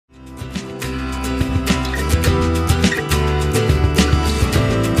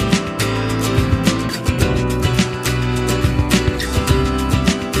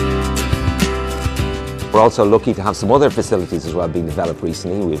also lucky to have some other facilities as well being developed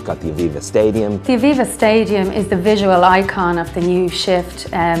recently. We've got the Aviva Stadium. The Aviva Stadium is the visual icon of the new shift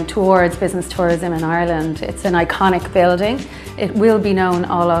towards business tourism in Ireland. It's an iconic building. It will be known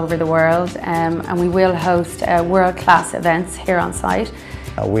all over the world, and we will host world-class events here on site.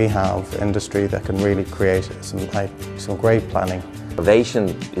 We have industry that can really create some great planning.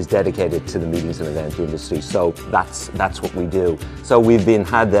 Ovation is dedicated to the meetings and event industry, so that's what we do. So we've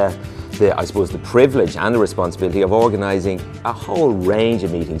had I suppose the privilege and the responsibility of organising a whole range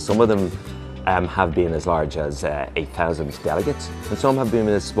of meetings. Some of them have been as large as 8,000 delegates, and some have been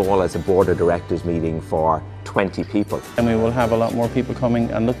as small as a board of directors meeting for 20 people. And we will have a lot more people coming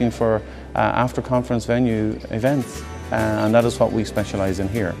and looking for after conference venue events, and that is what we specialise in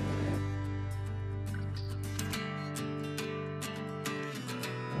here.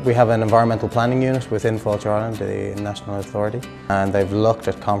 We have an environmental planning unit within Fáilte Ireland, the National Authority, and they've looked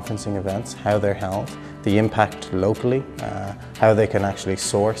at conferencing events, how they're held, the impact locally, how they can actually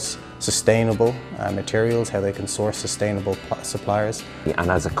source sustainable materials, how they can source sustainable suppliers.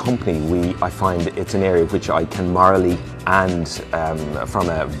 And as a company, I find it's an area which I can morally and from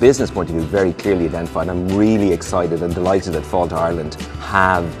a business point of view very clearly identify. And I'm really excited and delighted that Fáilte Ireland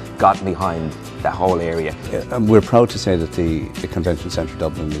have got behind the whole area. We're proud to say that the Convention Centre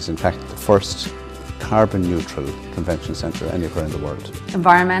Dublin is in fact the first carbon neutral convention centre anywhere in the world.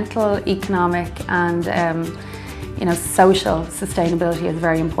 Environmental, economic and social sustainability is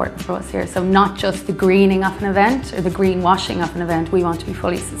very important for us here. So not just the greening of an event or the greenwashing of an event, we want to be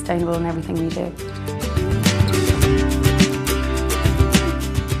fully sustainable in everything we do.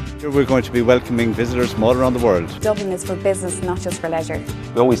 We're going to be welcoming visitors from all around the world. Dublin is for business, not just for leisure.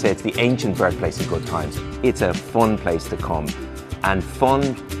 We always say it's the ancient birthplace of good times. It's a fun place to come. And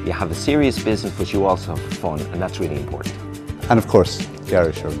fun, you have a serious business, but you also have fun, and that's really important. And of course, the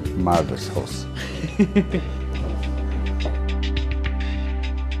Irish are marvellous hosts.